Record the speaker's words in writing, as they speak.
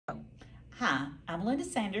Hi, I'm Linda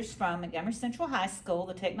Sanders from Montgomery Central High School,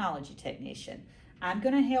 the technology technician. I'm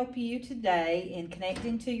going to help you today in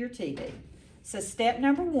connecting to your TV. So step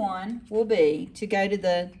number one will be to go to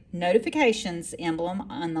the notifications emblem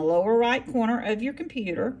on the lower right corner of your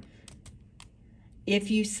computer. If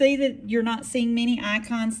you see that you're not seeing many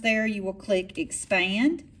icons there, you will click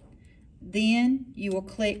expand. Then you will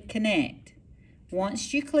click connect.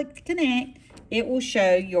 Once you click connect, it will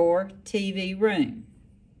show your TV room.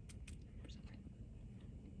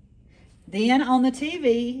 Then on the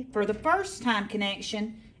TV, for the first time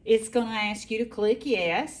connection, it's going to ask you to click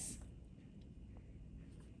yes,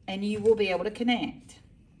 and you will be able to connect.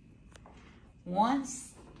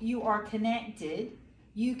 Once you are connected,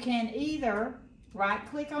 you can either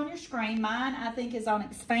right-click on your screen. Mine, I think, is on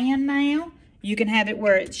expand now. You can have it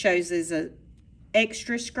where it shows as an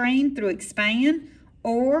extra screen through expand,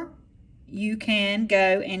 or you can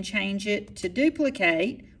go and change it to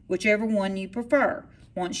duplicate, whichever one you prefer.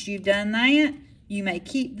 Once you've done that, you may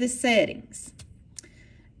keep the settings.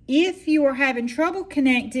 If you are having trouble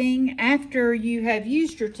connecting after you have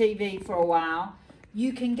used your TV for a while,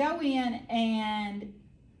 you can go in and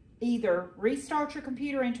either restart your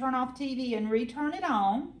computer and turn off TV and return it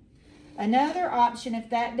on. Another option, if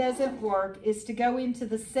that doesn't work, is to go into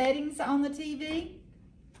the settings on the TV,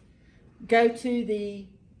 go to the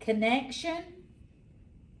connection.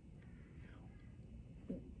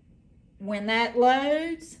 When that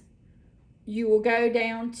loads, you will go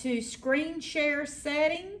down to screen share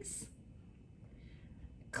settings,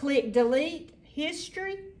 click delete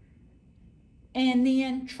history, and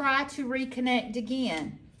then try to reconnect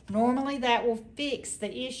again. Normally that will fix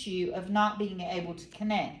the issue of not being able to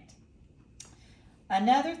connect.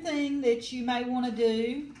 Another thing that you may want to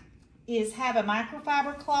do is have a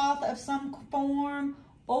microfiber cloth of some form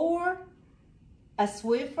or a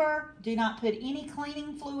Swiffer. Do not put any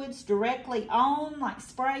cleaning fluids directly on, like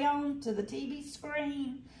spray on to the TV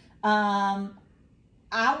screen. I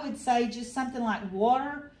would say just something like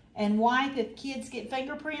water and wipe if kids get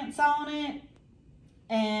fingerprints on it.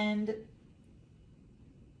 And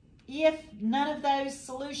if none of those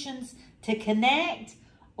solutions to connect,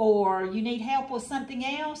 or you need help with something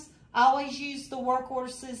else, always use the work order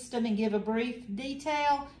system and give a brief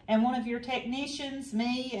detail, and one of your technicians,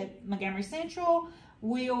 me at Montgomery Central,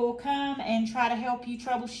 will come and try to help you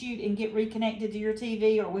troubleshoot and get reconnected to your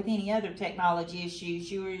TV or with any other technology issues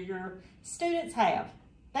you or your students have.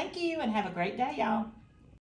 Thank you and have a great day, y'all.